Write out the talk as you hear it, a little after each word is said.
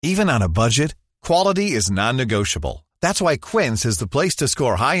Even on a budget, quality is non-negotiable. That's why Quince is the place to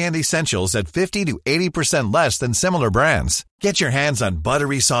score high-end essentials at 50 to 80% less than similar brands. Get your hands on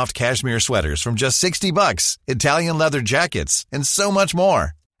buttery soft cashmere sweaters from just $60, Italian leather jackets, and so much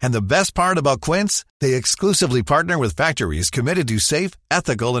more. And the best part about Quince, they exclusively partner with factories committed to safe,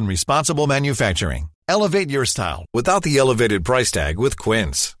 ethical, and responsible manufacturing. Elevate your style without the elevated price tag with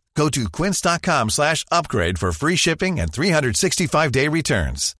Quince. Go to quince.com/upgrade for free shipping and 365-day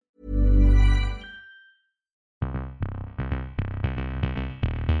returns.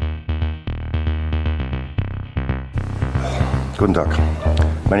 Guten Tag.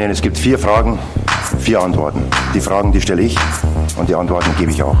 Meine Herren, es gibt 4 Fragen, 4 Antworten. Die Fragen, die stelle ich und die Antworten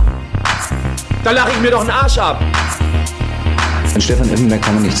gebe ich auch. Da lache ich mir doch einen Arsch ab. An Stefan Effenberg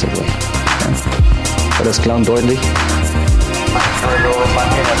kann man nichts zerbrechen. Ja. War das klar und deutlich?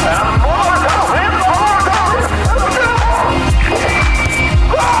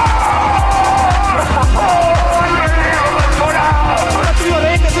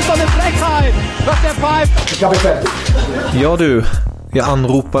 Das ist doch eine Frechheit, was der pfeift. Ich habe fertig. Ja du, jag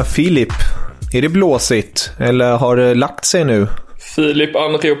anropar Filip. Är det blåsigt eller har det lagt sig nu? Filip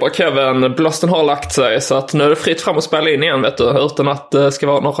anropar Kevin. Blåsten har lagt sig så att nu är det fritt fram att spela in igen, vet du, utan att det ska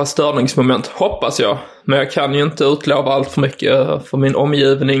vara några störningsmoment, hoppas jag. Men jag kan ju inte utlova allt för mycket, för min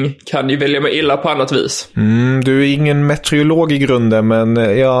omgivning kan ju välja mig illa på annat vis. Du är ingen meteorolog i grunden, men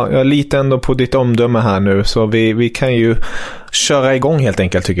jag litar ändå på ditt omdöme här nu, så vi kan ju köra igång helt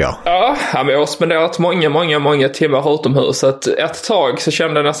enkelt, tycker jag. Ja, men jag har spenderat många timmar utomhus. Ett tag så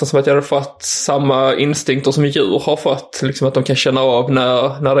kände jag nästan som att jag hade fått samma instinkter som djur har fått. Liksom att de kan känna av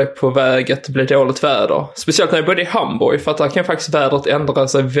när det är på väg att bli dåligt väder. Speciellt när jag bodde i Hamburg, för att där kan faktiskt vädret ändra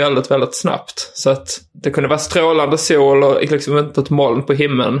sig väldigt, väldigt snabbt. Så att det kunde vara strålande sol och liksom inte ett moln på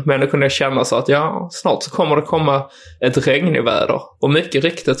himlen. Men det kunde jag känna så att snart så kommer det komma ett regnväder. Och mycket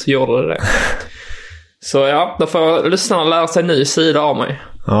riktigt gjorde det. Så ja, då får lyssnarna lära sig en ny sida av mig.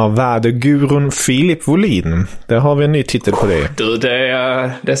 Ja, vädergurun Filip Wåhlin. Där har vi en ny titel på det. Du,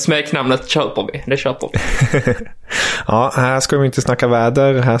 det smeknamnet köper vi. Det köper vi. Ja, här ska vi inte snacka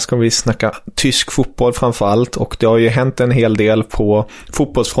väder. Här ska vi snacka tysk fotboll framförallt. Och det har ju hänt en hel del på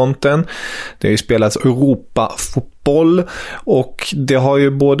fotbollsfronten. Det har ju spelats Europa-fotboll. Och det har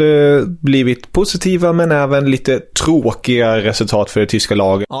ju både blivit positiva men även lite tråkiga resultat för det tyska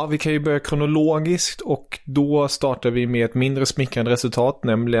laget. Ja, vi kan ju börja kronologiskt. Och då startar vi med ett mindre smickrande resultat,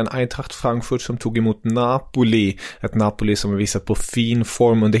 nämligen Eintracht Frankfurt som tog emot Napoli. Ett Napoli som har visat på fin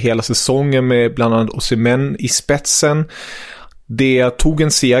form under hela säsongen med bland annat Osimhen i spetsen. Det tog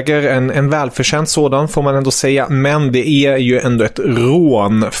en seger, en välförtjänt sådan får man ändå säga, men det är ju ändå ett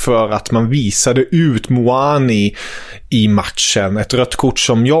rån för att man visade ut Muani i matchen. Ett rött kort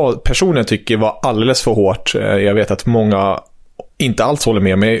som jag personligen tycker var alldeles för hårt. Jag vet att många inte alls håller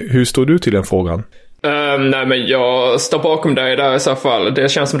med mig. Hur står du till den frågan? Nej, men jag står bakom dig där i så fall.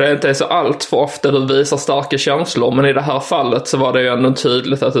 Det känns som det inte är så allt för ofta du visar starka känslor, men i det här fallet så var det ju ändå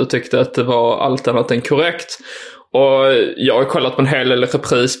tydligt att du tyckte att det var allt annat än korrekt. Och jag har kollat på en hel del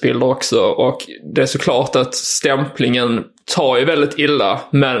reprisbilder också, och det är såklart att stämplingen tar ju väldigt illa,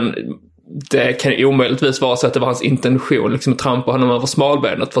 men det kan omöjligtvis vara så att det var hans intention liksom att trampa honom över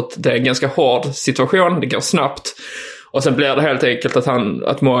smalbenet, för att det är en ganska hård situation, det går snabbt. Och sen blir det helt enkelt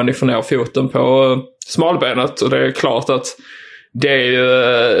att Muani får ner foten på smalbenet, och det är klart att det är ju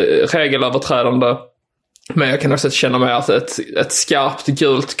regelöverträdande. Men jag kan också känna mig att ett skarpt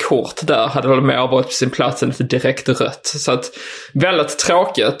gult kort där hade väl mer varit på sin plats än ett direkt rött. Så att väldigt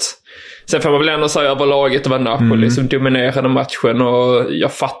tråkigt. Sen får man väl ändå säga överlaget det var Napoli som dominerade matchen, och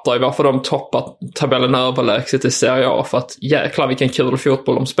jag fattar ju varför de toppar tabellen överlägset i Serie A, för att jäklar vilken kul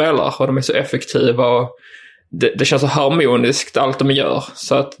fotboll de spelar, och de är så effektiva och det känns så harmoniskt allt de gör.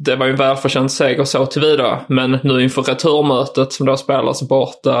 Så att det var ju en välförtjänt seger så tillvida. Men nu inför returmötet som då spelas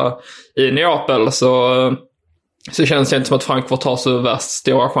borta i Neapel så känns det inte som att Frankfurt har så värst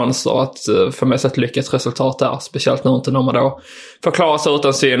stora chanser att få med sig ett lyckat resultat där. Speciellt nu inte när man då får klara sig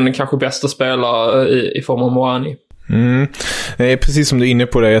utan sin kanske bästa spelare i form av Muani. Precis som du är inne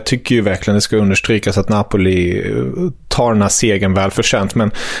på det, jag tycker ju verkligen det ska understrykas att Napoli tar den här segern välförtjänt,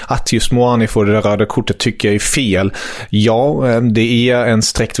 men att just Muani får det röda kortet tycker jag är fel. Ja, det är en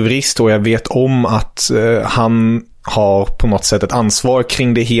sträckt vrist och jag vet om att han har på något sätt ett ansvar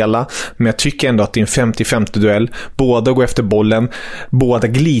kring det hela, men jag tycker ändå att det är en 50-50 duell. Båda går efter bollen, båda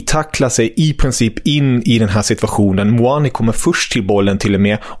glidtacklar sig i princip in i den här situationen. Moani kommer först till bollen till och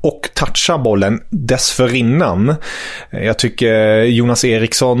med och touchar bollen dessförinnan. Jag tycker Jonas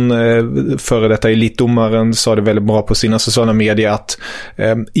Eriksson, före detta elitdomaren, sa det väldigt bra på sina sociala medier att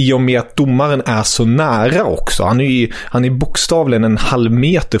i och med att domaren är så nära också, han är bokstavligen en halv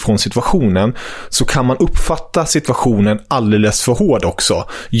meter från situationen, så kan man uppfatta situationen alldeles för hård också.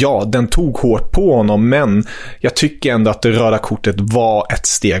 Ja, den tog hårt på honom, men jag tycker ändå att det röda kortet var ett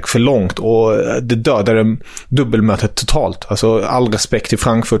steg för långt och det dödade dubbelmötet totalt. Alltså all respekt till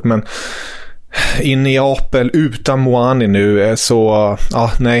Frankfurt, men in i Apel utan Moani nu, så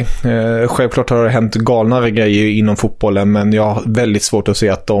nej, självklart har det hänt galnare grejer inom fotbollen, men jag har väldigt svårt att se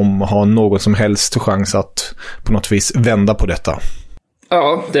att de har någon som helst chans att på något vis vända på detta.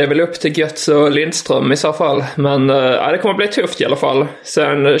 Ja, det är väl upp till Götz och Lindström i så fall. Men det kommer bli tufft i alla fall.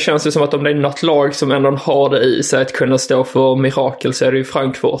 Sen känns det som att om det är något lag som ändå har det i sig att kunna stå för mirakel, så är det ju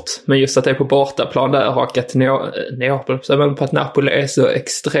Frankfurt. Men just att det är på bortaplan där och att Neapel, så även på att Napoli är så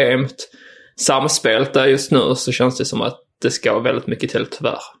extremt samspelt där just nu, så känns det som att det ska väldigt mycket till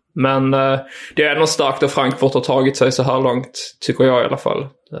tyvärr. Men det är nog starkt att Frankfurt har tagit sig så här långt, tycker jag i alla fall.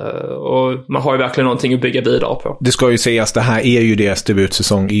 Och man har ju verkligen någonting att bygga vidare på. Det ska ju sägas, det här är ju deras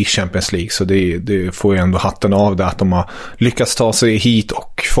debutsäsong i Champions League, så det får ju ändå hatten av det att de har lyckats ta sig hit,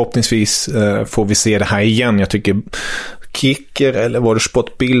 och förhoppningsvis får vi se det här igen. Jag tycker Kicker, eller var det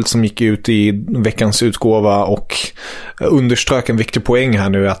Sportbild, som gick ut i veckans utgåva och underströk en viktig poäng här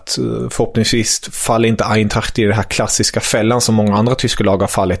nu, att förhoppningsvis faller inte Eintracht i det här klassiska fällan som många andra tyska lag har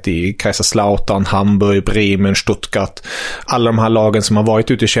fallit i. Kaiserslautern, Hamburg, Bremen, Stuttgart, alla de här lagen som har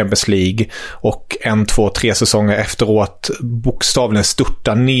varit ute i Champions League och 1, 2, 3 säsonger efteråt bokstavligen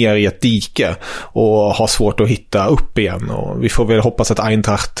störtar ner i ett dike och har svårt att hitta upp igen. Och vi får väl hoppas att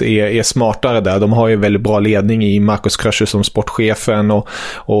Eintracht är smartare där. De har ju väldigt bra ledning i Markus Kröscher som sportchefen och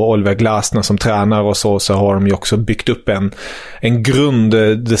Oliver Glasner som tränare, och så har de ju också byggt upp en grund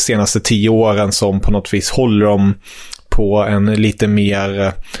de senaste 10 åren som på något vis håller dem på en lite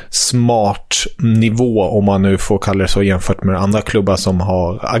mer smart nivå, om man nu får kalla det så, jämfört med andra klubbar som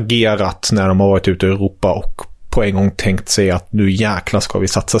har agerat när de har varit ute i Europa och på en gång tänkt sig att nu jäklar ska vi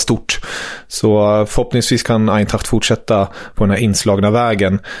satsa stort. Så förhoppningsvis kan Eintracht fortsätta på den här inslagna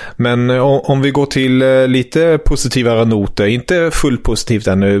vägen. Men om vi går till lite positivare noter, inte fullt positivt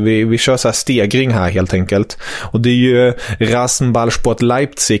ännu, vi kör så här stegring här helt enkelt. Och det är ju Rasenballsport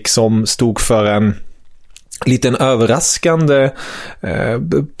Leipzig som stod för en liten överraskande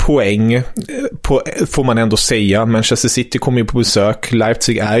poäng får man ändå säga. Manchester City kommer ju på besök.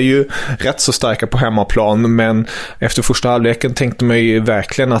 Leipzig är ju rätt så starka på hemmaplan, men efter första halvleken tänkte man ju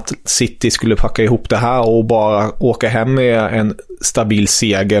verkligen att City skulle packa ihop det här och bara åka hem med en stabil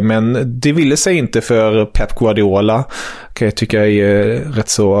seger, men det ville sig inte för Pep Guardiola. Kan jag tycka är rätt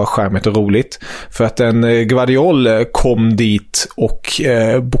så charmigt och roligt, för att en Guardiola kom dit och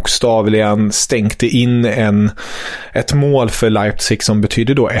bokstavligen stänkte in ett mål för Leipzig som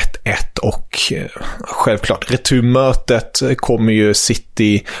betyder då 1-1, och självklart returmötet kommer ju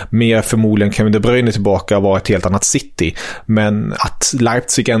City med förmodligen Kevin De Bruyne tillbaka vara ett helt annat City, men att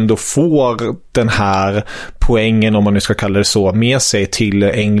Leipzig ändå får den här poängen, om man nu ska kalla det så, med sig till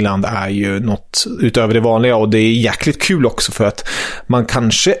England är ju något utöver det vanliga, och det är jäkligt kul också för att man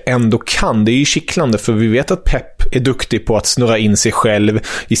kanske ändå kan, det är ju kittlande för vi vet att Pep är duktig på att snurra in sig själv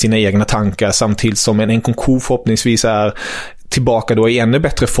i sina egna tankar, samtidigt som en Nkunku förhoppningsvis är tillbaka då i ännu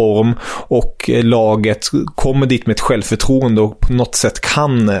bättre form, och laget kommer dit med ett självförtroende och på något sätt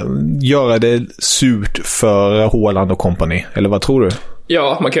kan göra det surt för Haaland och company. Eller vad tror du?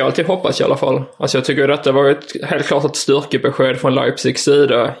 Ja, man kan ju alltid hoppas i alla fall. Alltså jag tycker att det var helt klart ett styrkebesked från Leipzigs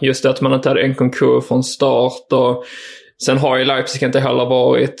sida. Just det att man inte hade Nkunku från start, och sen har ju Leipzig inte heller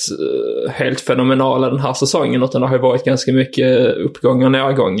varit helt fenomenala den här säsongen, utan det har ju varit ganska mycket uppgångar och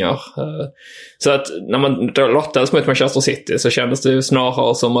nedgångar. Så att när man då lottades mot Manchester City så kändes det ju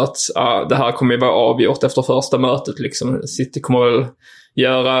snarare som att det här kommer ju vara avgjort efter första mötet. Liksom. City kommer väl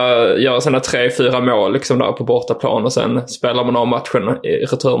göra sina 3-4 mål liksom där på bortaplan, och sen spelar man av matchen i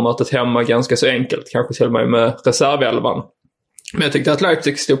returmötet hemma ganska så enkelt, kanske till och med reservelvan. Men jag tyckte att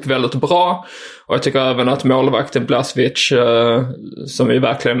Leipzig stod upp väldigt bra, och jag tycker även att målvakten Blažević, som ju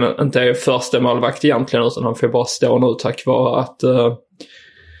verkligen inte är första målvakt egentligen, utan han får bara stå nu tack vare att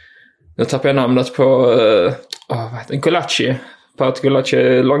nu tappar jag namnet på Gulácsi, på att Gulácsi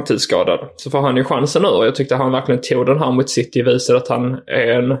är långtidsskadad, så får han ju chansen nu, och jag tyckte han verkligen tog den här mot City, visade att han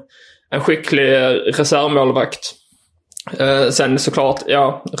är en skicklig reservmålvakt. Sen såklart,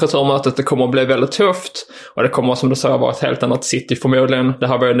 returmötet det kommer att bli väldigt tufft och det kommer som du säger vara ett helt annat City förmodligen. Det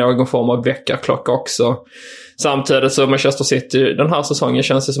här var ju någon form av väckarklocka också. Samtidigt så Manchester City den här säsongen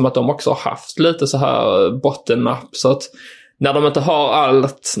känns det som att de också har haft lite så här bottennapp, så att när de inte har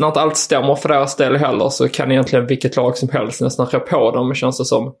allt, när inte allt stämmer för deras del heller, så kan egentligen vilket lag som helst nästan rå på dem, känns det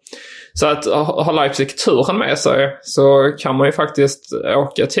som. Så att ha Leipzig turen med sig, så kan man ju faktiskt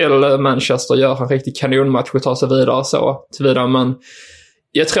åka till Manchester och göra en riktig kanonmatch och ta sig vidare så tillvidare. Men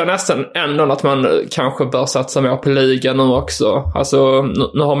jag tror nästan ändå att man kanske bör satsa mer på ligan nu också. Alltså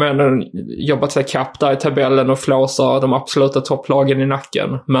nu har man ändå jobbat sig kapp där i tabellen och flåsar de absoluta topplagen i nacken.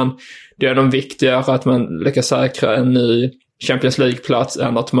 Men det är nog viktigare att man lyckas säkra en ny Champions League-plats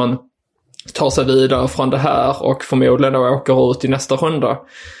än att man tar sig vidare från det här och förmodligen då åker ut i nästa runda.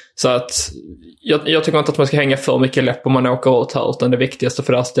 Så att jag tycker inte att man ska hänga för mycket läpp om man åker ut här, utan det viktigaste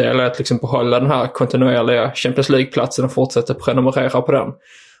för deras del är att liksom behålla den här kontinuerliga Champions League-platsen och fortsätta prenumerera på den.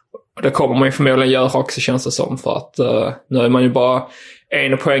 Och det kommer man ju förmodligen göra också, känns det som, för att nu är man ju bara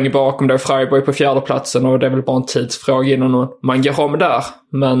 1 poäng bakom där Freiburg på 4:e platsen, och det är väl bara en tidsfråga innan man går om där.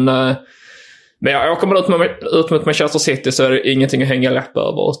 Men jag åker man ut mot Manchester City så är det ingenting att hänga läpp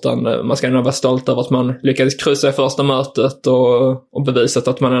över, utan man ska nog vara stolt över att man lyckades kryssa i första mötet och bevisat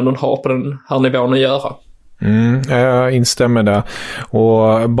att man ändå har på den här nivån att göra. Jag instämmer där.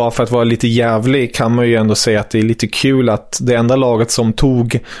 Och bara för att vara lite jävlig kan man ju ändå säga att det är lite kul att det enda laget som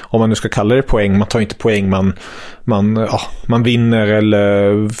tog, om man nu ska kalla det poäng, man tar inte poäng, man vinner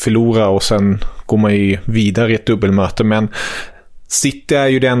eller förlorar och sen går man ju vidare i ett dubbelmöte, men City är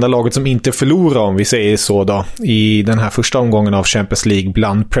ju det enda laget som inte förlorar, om vi säger så då, i den här första omgången av Champions League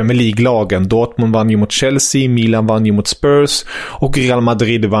bland Premier League-lagen. Dortmund vann ju mot Chelsea, Milan vann ju mot Spurs och Real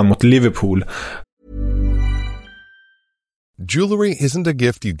Madrid vann mot Liverpool. Jewelry isn't a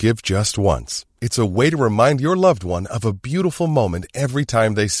gift you give just once. It's a way to remind your loved one of a beautiful moment every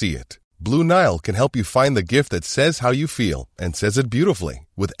time they see it. Blue Nile can help you find the gift that says how you feel and says it beautifully,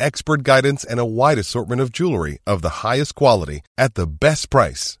 with expert guidance and a wide assortment of jewelry of the highest quality at the best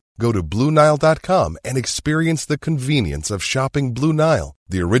price. Go to BlueNile.com and experience the convenience of shopping Blue Nile,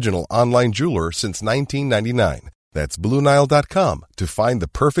 the original online jeweler since 1999. That's BlueNile.com to find the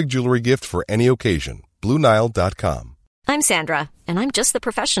perfect jewelry gift for any occasion. BlueNile.com. I'm Sandra, and I'm just the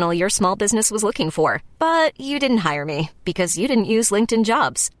professional your small business was looking for. But you didn't hire me because you didn't use LinkedIn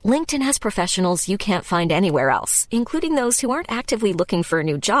Jobs. LinkedIn has professionals you can't find anywhere else, including those who aren't actively looking for a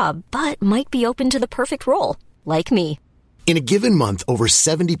new job, but might be open to the perfect role, like me. In a given month, over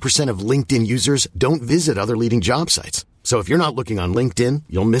 70% of LinkedIn users don't visit other leading job sites. So if you're not looking on LinkedIn,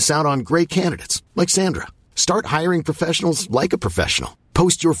 you'll miss out on great candidates, like Sandra. Start hiring professionals like a professional.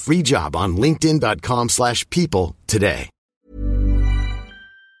 Post your free job on linkedin.com/people today.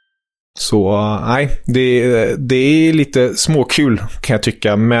 Så nej, det är lite småkul kan jag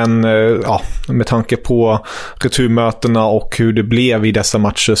tycka, men med tanke på returmötena och hur det blev i dessa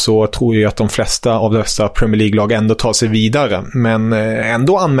matcher så tror jag att de flesta av dessa Premier League-lag ändå tar sig vidare, men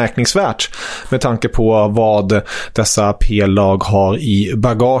ändå anmärkningsvärt med tanke på vad dessa PL-lag har i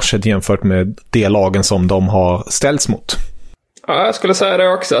bagaget jämfört med de lagen som de har ställts mot. Ja, jag skulle säga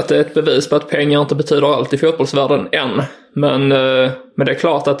det också, att det är ett bevis på att pengar inte betyder allt i fotbollsvärlden än. Men det är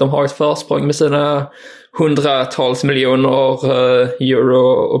klart att de har ett försprång med sina hundratals miljoner euro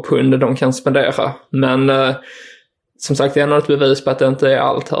och pund de kan spendera. Men som sagt, det är ändå ett bevis på att det inte är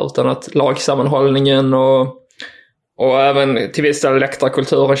allt här, utan att lagsammanhållningen och även till viss del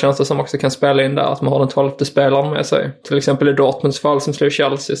läktarkulturen känns det som också kan spela in där, att man har den 12:e spelaren med sig. Till exempel i Dortmunds fall som slog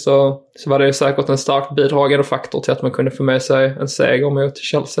Chelsea så var det säkert en starkt bidragande faktor till att man kunde få med sig en seger mot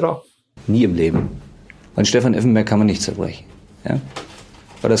Chelsea där. Nie im Leben. An Stefan Effenberg kann man nicht zerbrechen. Ja?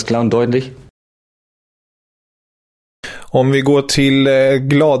 War das klar und deutlich? Om vi går till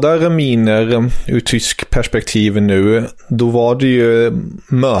gladare miner ur tysk perspektiv nu, då var det ju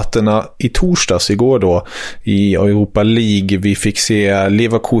mötena i torsdags igår då i Europa League. Vi fick se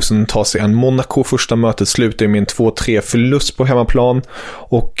Leverkusen ta sig en Monaco. Första mötet slutade med en 2-3 förlust på hemmaplan,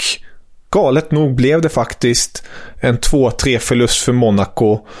 och galet nog blev det faktiskt en 2-3 förlust för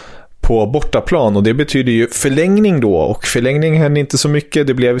Monaco på bortaplan, och det betyder ju förlängning då, och förlängning hände inte så mycket,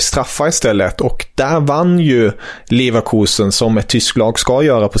 det blev straffar istället, och där vann ju Leverkusen som ett tyskt lag ska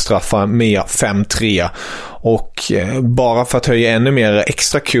göra på straffar med 5-3. Och bara för att höja ännu mer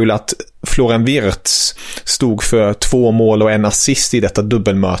extra kul att Florian Wirtz stod för 2 mål och en assist i detta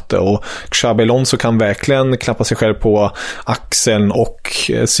dubbelmöte, och Xabi Alonso kan verkligen klappa sig själv på axeln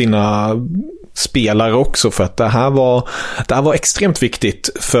och sina spelare också, för att det här var extremt viktigt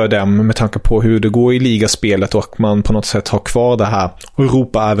för dem med tanke på hur det går i ligaspelet och att man på något sätt har kvar det här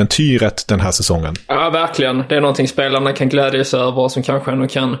Europa-äventyret den här säsongen. Ja, verkligen. Det är någonting spelarna kan glädjas över och som kanske ändå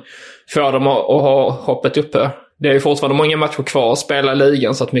kan få dem att ha hoppet uppe. Det är ju fortfarande många matcher kvar att spela i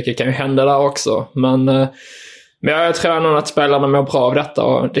ligan, så att mycket kan ju hända där också. Men jag tror nog att spelarna mår bra av detta,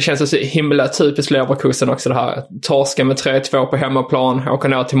 och det känns så himla typiskt Leverkusen också, det här. Torska med 3-2 på hemmaplan, åka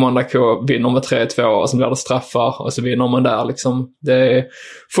ner till Monaco, vinner med 3-2 och så blir det straffar och så vinner man där liksom. Det är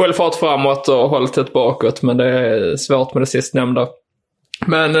full fart framåt och hållt ett bakåt, men det är svårt med det sistnämnda.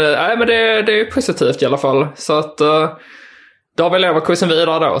 Men det är positivt i alla fall. Så att då har vi Leverkusen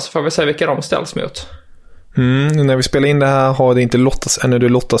vidare då, så får vi se vilka de ställs mot. När vi spelar in det här har det inte lottats ännu. Det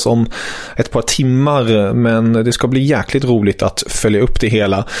lottas om ett par timmar, men det ska bli jäkligt roligt att följa upp det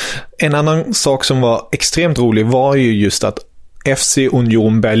hela. En annan sak som var extremt rolig var ju just att FC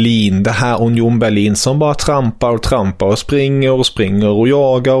Union Berlin, det här Union Berlin som bara trampar och springer och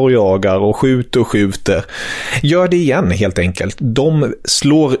jagar och skjuter, gör det igen helt enkelt. De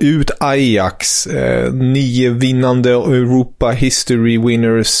slår ut Ajax, 9 vinnande Europa History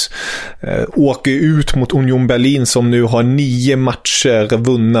Winners, åker ut mot Union Berlin som nu har 9 matcher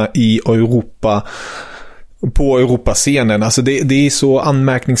vunna i Europa på Europascenen. Alltså det är så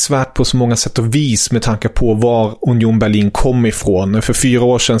anmärkningsvärt på så många sätt och vis med tanke på var Union Berlin kom ifrån. För 4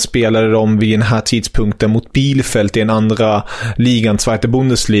 år sedan spelade de vid den här tidpunkten mot Bielefeld i en andra ligan, Zweite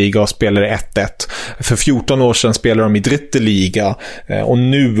Bundesliga, och spelade 1-1. För 14 år sedan spelade de i Dritte Liga, och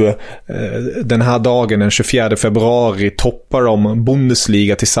nu den här dagen, den 24 februari, toppar de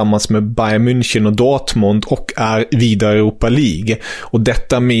Bundesliga tillsammans med Bayern München och Dortmund och är vidare i Europa League. Och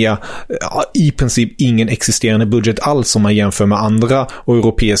detta med i princip ingen existerande budget alls om man jämför med andra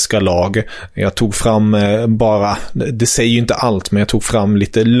europeiska lag. Jag tog fram det säger ju inte allt, men jag tog fram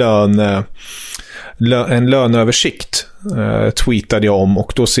lite en löneöversikt tweetade jag om,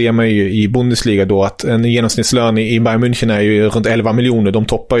 och då ser man ju i Bundesliga då att en genomsnittslön i Bayern München är ju runt 11 miljoner. De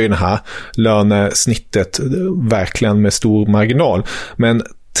toppar ju det här lönesnittet verkligen med stor marginal. Men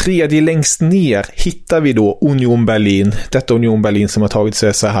tredje längst ner hittar vi då Union Berlin. Detta Union Berlin som har tagit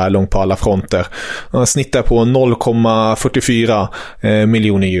sig så här långt på alla fronter. Man snittar på 0,44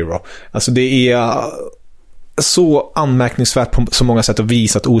 miljoner euro. Alltså det är så anmärkningsvärt på så många sätt att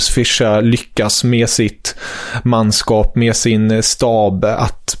visa att Urs Fischer lyckas med sitt manskap, med sin stab,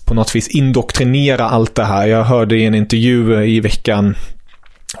 att på något vis indoktrinera allt det här. Jag hörde i en intervju i veckan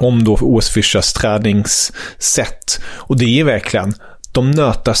om då Urs Fischers träningssätt, och det är verkligen, de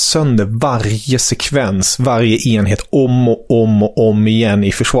nötar sönder varje sekvens, varje enhet om igen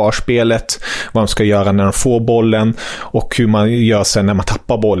i försvarsspelet, vad de ska göra när de får bollen och hur man gör sen när man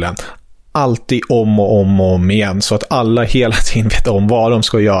tappar bollen. Alltid om igen, så att alla hela tiden vet om vad de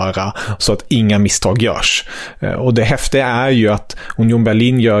ska göra, så att inga misstag görs. Och det häftiga är ju att Union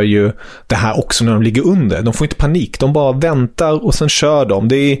Berlin gör ju det här också när de ligger under. De får inte panik, de bara väntar och sen kör de.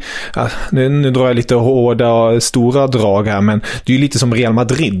 Det är, nu drar jag lite hårda stora drag här, men det är ju lite som Real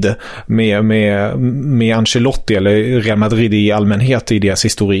Madrid med Ancelotti, eller Real Madrid i allmänhet i deras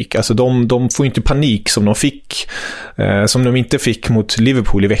historik. Alltså de får inte panik som de inte fick mot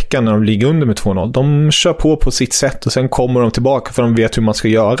Liverpool i veckan när de ligger under med 2-0. De kör på sitt sätt och sen kommer de tillbaka för de vet hur man ska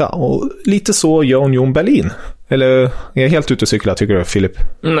göra. Och lite så gör Union Berlin. Eller är jag helt ute och cyklar, tycker du, Filip?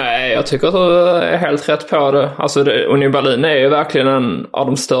 Nej, jag tycker att du är helt rätt på det. Alltså Union Berlin är ju verkligen en av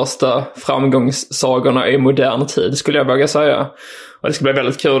de största framgångssagorna i modern tid, skulle jag våga säga. Och det ska bli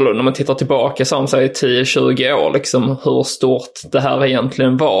väldigt kul när man tittar tillbaka som säger 10-20 år, liksom hur stort det här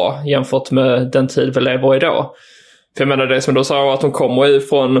egentligen var jämfört med den tid vi lever i idag. För jag menar, det som du sa, att de kommer ju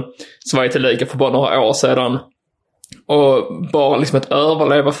från Sverige till liga för bara några år sedan, och bara liksom att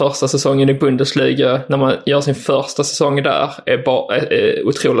överleva första säsongen i Bundesliga när man gör sin första säsong där är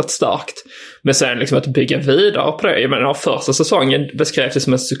otroligt starkt. Men sen liksom att bygga vidare på det. Jag menar, första säsongen beskrevs det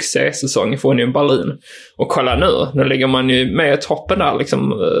som en succésäsong för Union Berlin. Och kolla nu ligger man ju med i toppen där,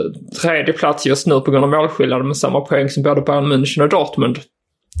 liksom tredje plats just nu på grund av målskillnad med samma poäng som både Bayern München och Dortmund.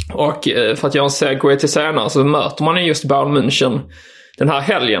 Och för att göra en segue till senare så möter man just Bayern München den här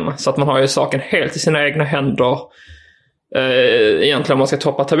helgen. Så att man har ju saken helt i sina egna händer. Egentligen om man ska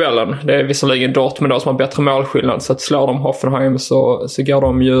toppa tabellen. Det är visserligen Dortmund då som har bättre målskillnad, så att slår de Hoffenheim så går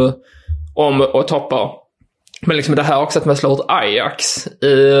de ju om och toppar. Men liksom det här också att man slår ut Ajax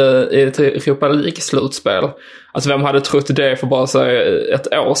i ett Europa League-slutspel. Alltså vem hade trott det för bara säga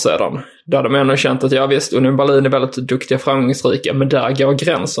ett år sedan? Då hade man ändå känt att visst, Union Berlin är väldigt duktiga och framgångsrika, men där går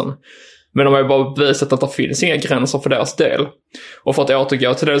gränsen. Men de har ju bara visat att det finns inga gränser för deras del. Och för att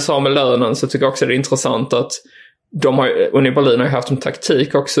återgå till det du sa med lönen, så tycker jag också det är intressant att Union Berlin har ju haft en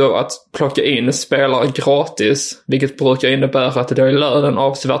taktik också att plocka in spelare gratis, vilket brukar innebära att det då är lönen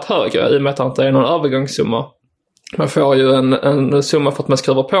avsevärt högre i och med att det inte är någon övergångssumma. Man får ju en summa för att man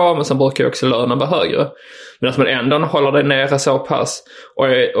skriver på, men sen brukar ju också lönen vara högre. Men att man ändå håller det nere så pass och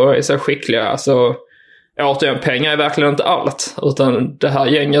är så skickliga, alltså återigen, pengar är verkligen inte allt, utan det här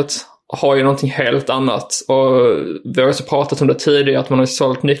gänget har ju någonting helt annat. Och vi har också pratat om det tidigare, att man har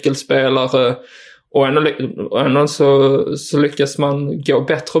sålt nyckelspelare och ändå så lyckas man gå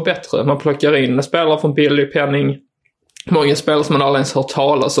bättre och bättre. Man plockar in spelare från billig penning, många spelare som man aldrig ens hört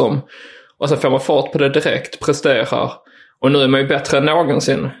talas om, och så får man fart på det direkt, presterar. Och nu är man ju bättre än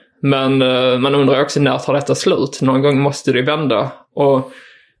någonsin. Men man undrar också, när tar detta slut? Någon gång måste det vända. Och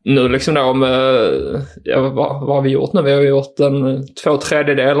nu liksom då vad har vi gjort nu? Vi har gjort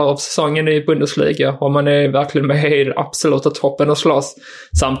 2/3 av säsongen i Bundesliga. Och man är verkligen med i absoluta toppen och slåss.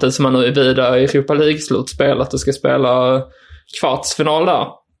 Samtidigt som man nu är vidare i Europa League-slutspelet och ska spela kvartsfinal där.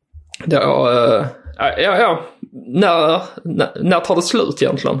 När tar det slut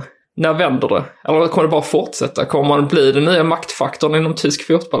egentligen? När vänder det? Eller kommer det bara fortsätta? Kommer man bli den nya maktfaktorn inom tysk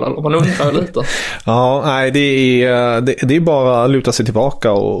fotboll? Eller man undrar lite. Ja, nej, det är bara att luta sig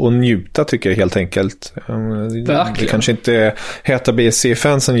tillbaka och njuta, tycker jag, helt enkelt. Verkligen. Det kanske inte Hertha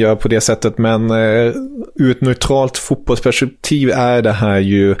BSC-fansen gör på det sättet, men ur ett neutralt fotbollsperspektiv är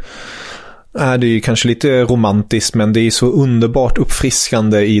det ju kanske lite romantiskt, men det är så underbart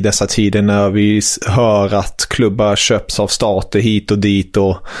uppfriskande i dessa tider när vi hör att klubbar köps av stater hit och dit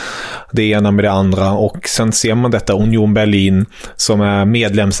och det ena med det andra, och sen ser man detta Union Berlin som är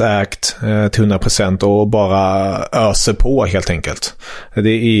medlemsägt till 100% och bara öser på, helt enkelt.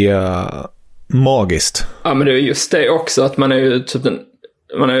 Det är magiskt. Ja, men det är just det också, att man är ju typ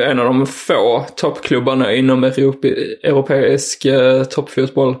man är en av de få toppklubbarna inom europeisk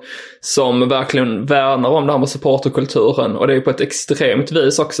toppfotboll som verkligen värnar om det här med supporterkulturen, och det är på ett extremt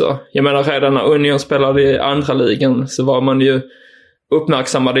vis också. Jag menar, redan när Union spelade i andra ligan så var man ju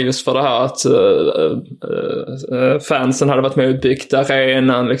uppmärksammade just för det här att fansen hade varit med och byggt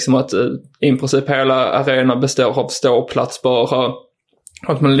arenan, liksom att i princip hela arenan består av ståplats bara,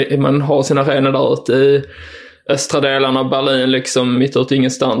 att man har sin arena där ute i östra delarna av Berlin, liksom mitt ute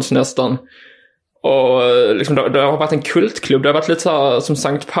ingenstans nästan. Och liksom det har varit en kultklubb. Det har varit lite så här som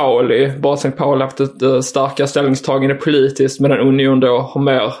St. Pauli. Bara St. Pauli har haft ett starkare ställningstagande politiskt, medan Union då har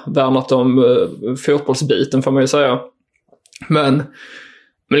mer värnat om fotbollsbiten, får man ju säga. Men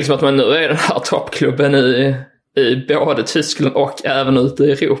liksom att man nu är den här toppklubben i både Tyskland och även ute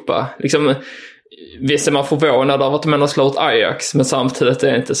i Europa. Liksom, visst är man förvånad av att man har slått Ajax, men samtidigt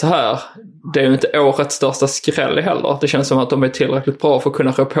är det inte så här. Det är ju inte årets största skräll heller. Det känns som att de är tillräckligt bra för att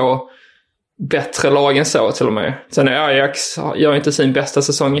kunna rå på bättre lag än så, till och med. Sen är Ajax gör inte sin bästa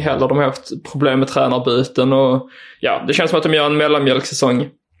säsong heller. De har haft problem med tränarbyten och ja, det känns som att de gör en mellanmjölksäsong.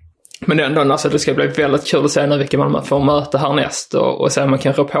 Men ändå, alltså, det ska bli väldigt kul att se när vilka man får möta härnäst och se om man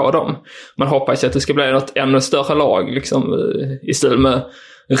kan rå på dem. Man hoppas att det ska bli något ännu större lag, liksom i stil med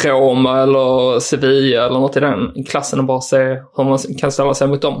Roma eller Sevilla eller något i den klassen, och bara se hur man kan ställa sig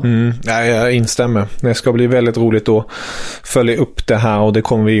mot dem. Jag instämmer. Det ska bli väldigt roligt att följa upp det här, och det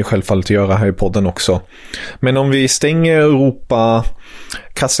kommer vi självfallet göra här i podden också. Men om vi stänger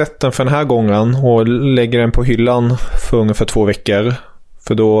Europa-kassetten för den här gången och lägger den på hyllan för ungefär 2 veckor,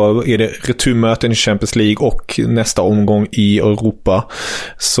 för då är det returmöten i Champions League och nästa omgång i Europa,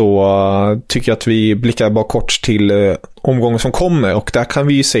 så tycker jag att vi blickar bara kort till omgången som kommer, och där kan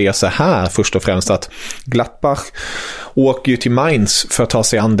vi ju säga så här först och främst att Gladbach åker ju till Mainz för att ta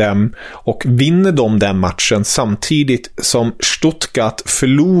sig an dem, och vinner de den matchen samtidigt som Stuttgart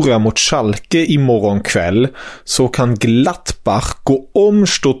förlorar mot Schalke imorgon kväll, så kan Gladbach gå om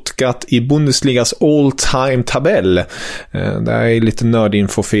Stuttgart i Bundesligas all-time tabell. Det är lite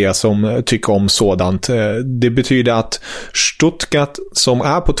nördinfo för er som tycker om sådant. Det betyder att Stuttgart, som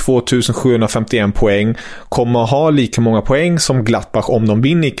är på 2751 poäng, kommer ha lika många poäng som Gladbach om de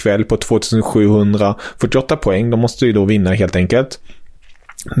vinner ikväll på 2748 poäng. De måste ju då vinna helt enkelt.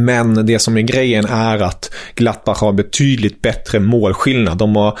 Men det som är grejen är att Gladbach har betydligt bättre målskillnad.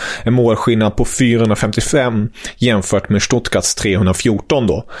 De har en målskillnad på 455 jämfört med Stuttgarts 314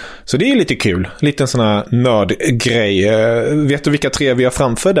 då. Så det är lite kul. Lite en sån här nördgrej. Vet du vilka 3 vi har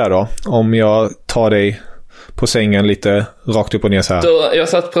framför där då? Om jag tar dig på sängen lite rakt upp och ner så här. Jag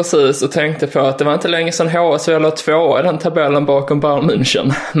satt precis och tänkte på att det var inte länge sedan HSV eller 2 i den tabellen bakom Bayern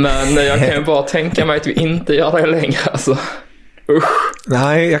München. Men jag kan ju bara tänka mig att vi inte gör det längre, alltså. Usch.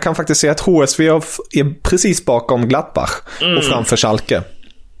 Nej, jag kan faktiskt säga att HSV är precis bakom Gladbach och framför Schalke.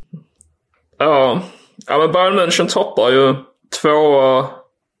 Ja, men Bayern München toppar ju. 2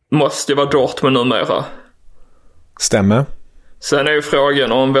 måste ju vara Dortmund numera. Stämmer. Sen är ju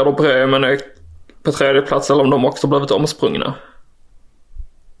frågan om Werder Bremen är på tredje plats eller om de också blivit omsprungna.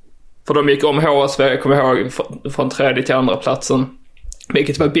 För de gick om HSV, kommer jag ihåg, från tredje till andra platsen.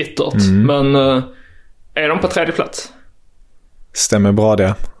 Vilket var bittert. Men är de på tredje plats? Stämmer bra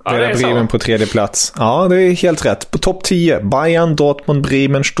det. Ja, Werder Bremen på tredje plats. Ja, det är helt rätt. På topp 10. Bayern, Dortmund,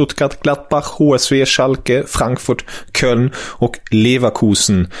 Bremen, Stuttgart, Gladbach, HSV, Schalke, Frankfurt, Köln och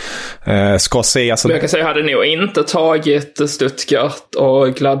Leverkusen. Ska sägas. Men jag kan säga, jag hade nog inte tagit Stuttgart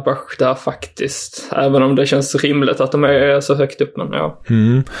och Gladbach där faktiskt. Även om det känns rimligt att de är så högt upp. Men ja.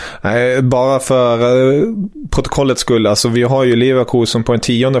 Bara för protokollets skull. Alltså, vi har ju Leverkusen på en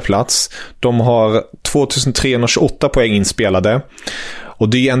 10:e plats. De har 2328 poäng inspelade. Och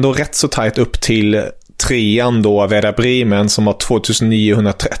det är ändå rätt så tajt upp till trean då, Werder Bremen, som har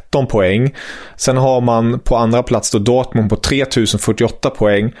 2913 poäng. Sen har man på andra plats då Dortmund på 3048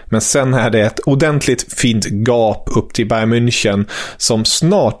 poäng. Men sen är det ett ordentligt fint gap upp till Bayern München som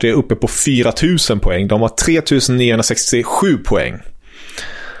snart är uppe på 4000 poäng. De har 3967 poäng.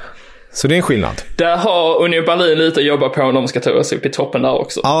 Så det är en skillnad. Där har Union Berlin lite att jobba på om de ska ta oss upp i toppen där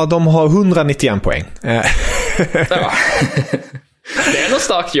också. Ja, de har 191 poäng. Ja. Det är nog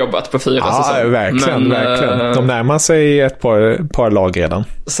starkt jobbat på 4 säsonger. Ja, verkligen, verkligen. De närmar sig ett par lag redan.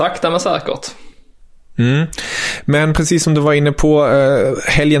 Sakta men säkert. Men precis som du var inne på,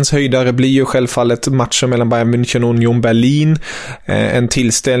 helgens höjdare blir ju självfallet matchen mellan Bayern München och Union Berlin. En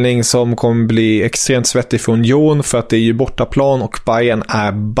tillställning som kommer bli extremt svettig för Union, för att det är ju bortaplan och Bayern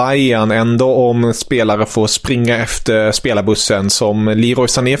är Bayern. Ändå om spelare får springa efter spelarbussen som Leroy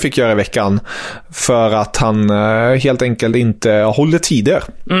Sané fick göra i veckan, för att han helt enkelt inte håller tider.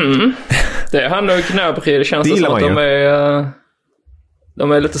 Det är han och Gnabry. Det känns det som att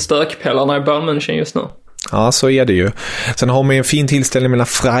de är lite stökpellarna i Bayern München just nu. Ja, så är det ju. Sen har man en fin tillställning mellan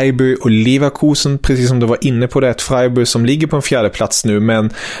Freiburg och Leverkusen, precis som du var inne på det. Ett Freiburg som ligger på en 4:e plats nu, men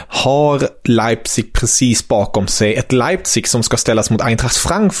har Leipzig precis bakom sig. Ett Leipzig som ska ställas mot Eintracht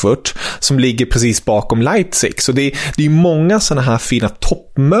Frankfurt som ligger precis bakom Leipzig. Så det är många sådana här fina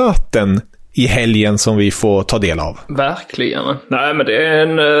toppmöten i helgen som vi får ta del av. Verkligen. Nej, men det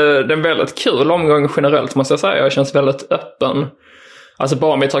är en väldigt kul omgång generellt, måste jag säga. Jag känns väldigt öppen. Alltså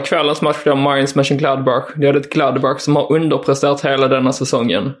bara om vi tar kvällens match där Mainz Mönchengladbach. Det är ett Gladbach som har underpresterat hela denna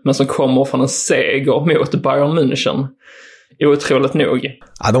säsongen, men som kommer från en seger mot Bayern München. Otroligt nog.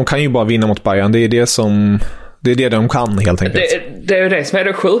 Ja, de kan ju bara vinna mot Bayern. Det är det de kan helt enkelt. Det är ju det som är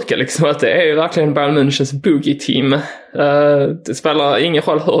det sjuka liksom, att det är ju verkligen Bayern Münchens boogie-team. Det spelar ingen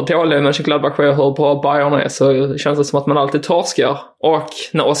roll hur dålig Mönchengladbach är, hur bra Bayern är, så känns det som att man alltid torskar. Och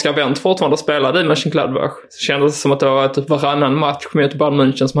när Oskar Wendt fortfarande spelade i Mönchengladbach så kändes det som att det var ett varannan match mot Bayern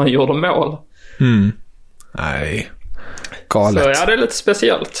München som han gjorde mål. Nej, galet. Så ja, det är lite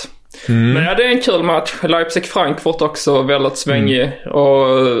speciellt. Men ja, det är en kul match. Leipzig-Frankfurt också väldigt svängig. Och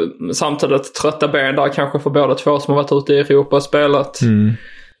samtidigt trötta ben där kanske för båda två som har varit ute i Europa och spelat.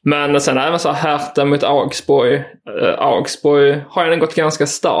 Men sen även så Hertha mot Augsburg. Augsburg har ju gått ganska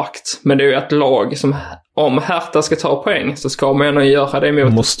starkt, men det är ju ett lag som, om Hertha ska ta poäng så ska man ju göra det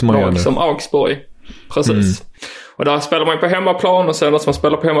mot lag som Augsburg. Precis. Och där spelar man ju på hemmaplan, och sen när man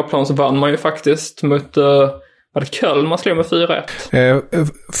spelar på hemmaplan så vann man ju faktiskt mot var det Köln man slog med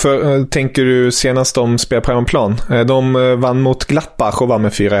 4-1? Tänker du senast de spelade på hemmaplan? De vann mot Gladbach och vann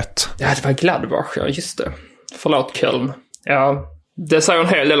med 4-1. Ja, det var Gladbach, ja just det. Förlåt Köln. Ja, det säger en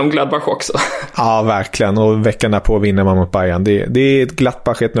hel del om Gladbach också. Ja, verkligen. Och veckan därpå vinner man mot Bayern. Det är ett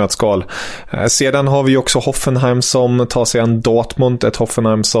Gladbach i ett nötskal. Sedan har vi också Hoffenheim som tar sig an Dortmund. Ett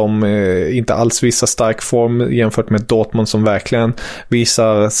Hoffenheim som inte alls visar stark form jämfört med Dortmund som verkligen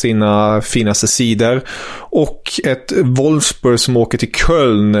visar sina finaste sidor. Och ett Wolfsburg som åker till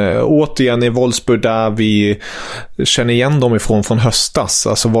Köln. Återigen i Wolfsburg där vi känner igen dem ifrån från höstas.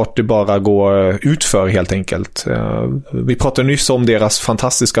 Alltså vart det bara går utför helt enkelt. Vi pratade nyss om deras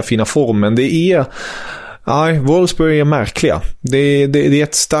fantastiska fina form, men det är Wolfsburg är märkliga. Det är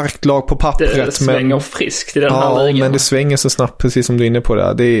ett starkt lag på pappret. Det svänger friskt i den här ligan. Men det svänger så snabbt, precis som du är inne på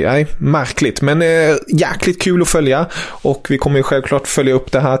det. Det är märkligt, men jäkligt kul att följa. Och vi kommer ju självklart följa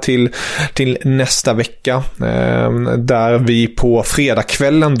upp det här till nästa vecka. Där vi på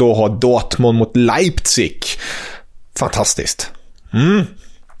fredagskvällen då har Dortmund mot Leipzig. Fantastiskt.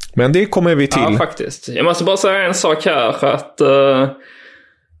 Men det kommer vi till. Ja, faktiskt. Jag måste bara säga en sak här, att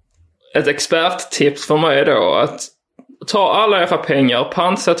ett experttips för mig är då att ta alla era pengar,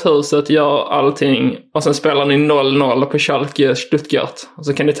 pantsätt huset, gör allting och sen spelar ni 0-0 på Schalke Stuttgart. Och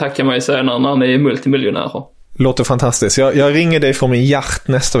så kan ni tacka mig senare när ni är multimiljonärer. Låter fantastiskt. Jag ringer dig från min yacht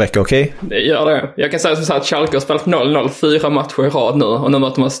nästa vecka, okej? Det gör det. Jag kan säga så att Schalke har spelat 0-0 4 matcher i rad nu. Och nu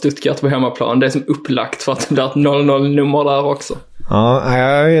möter man Stuttgart på hemmaplan. Det är som upplagt för att det är ett 0-0-nummer där också. Ja,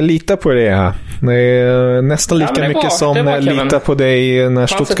 jag litar på det här. Det är nästan lika mycket bra, som litar på dig när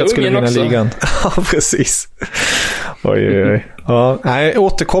Stuttgart skulle vinna ligan. Ja, precis. Oj. Ja, jag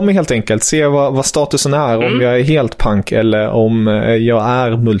återkommer helt enkelt. Se vad statusen är. Om jag är helt pank eller om jag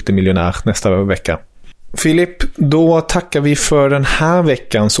är multimiljonär nästa vecka. Filip, då tackar vi för den här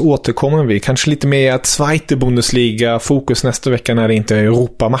veckan, så återkommer vi kanske lite mer att Zweite Bundesliga fokus nästa vecka när det inte är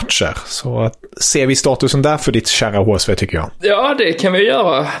Europamatcher. Så ser vi statusen där för ditt kära HSV, tycker jag. Ja, det kan vi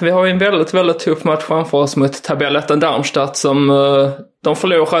göra. Vi har ju en väldigt, väldigt tuff match framför oss mot tabelletten Darmstadt som de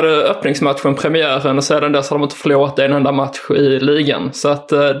förlorade öppningsmatchen, premiären, och sedan dess har de inte förlorat en enda match i ligan. Så att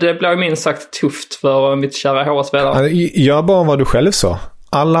det blir minst sagt tufft för mitt kära HSV. Gör bara vad du själv sa.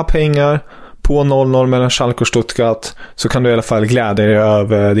 Alla pengar på 0-0 mellan Schalke och Stuttgart, så kan du i alla fall glädja dig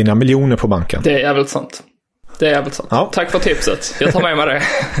över dina miljoner på banken. Det är jävligt sant. Ja. Tack för tipset. Jag tar med mig det.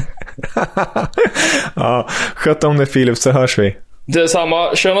 Ja, sköt om det, Filip, så hörs vi.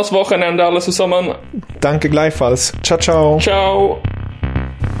 Detsamma. Schönes Wochenende alle zusammen. Danke gleichfalls. Ciao, ciao. Ciao.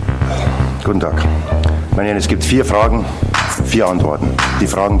 Guten Tag. Meine Herren, es gibt 4 Fragen, 4 Antworten. Die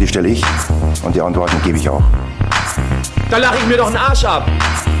Fragen, die stelle ich und die Antworten gebe ich auch. Da lache ich mir doch einen Arsch ab.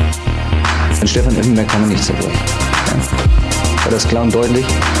 An Stefan Effenberg kann man nichts erbringen. Ja. War das klar und deutlich?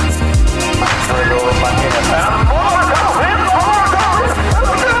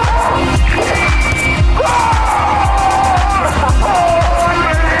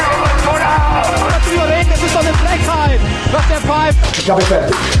 Das ist doch eine Frechheit, was der pfeift. Ich habe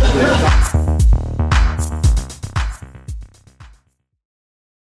fertig.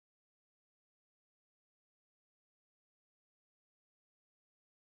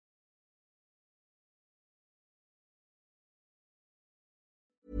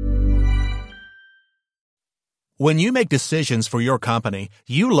 When you make decisions for your company,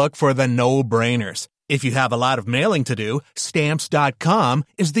 you look for the no-brainers. If you have a lot of mailing to do, Stamps.com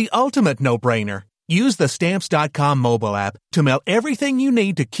is the ultimate no-brainer. Use the Stamps.com mobile app to mail everything you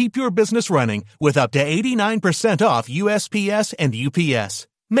need to keep your business running with up to 89% off USPS and UPS.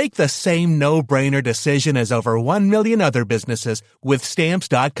 Make the same no-brainer decision as over 1 million other businesses with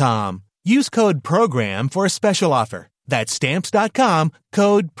Stamps.com. Use code PROGRAM for a special offer. That's Stamps.com,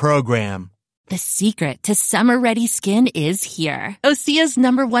 code PROGRAM. The secret to summer-ready skin is here. Osea's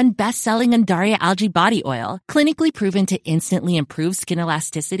 #1 best-selling Undaria Algae Body Oil, clinically proven to instantly improve skin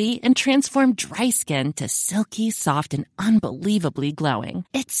elasticity and transform dry skin to silky, soft, and unbelievably glowing.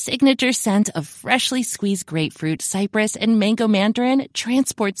 Its signature scent of freshly squeezed grapefruit, cypress, and mango mandarin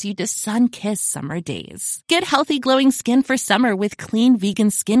transports you to sun-kissed summer days. Get healthy, glowing skin for summer with clean vegan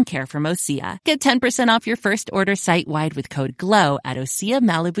skincare from Osea. Get 10% off your first order site-wide with code GLOW at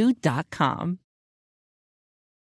OseaMalibu.com.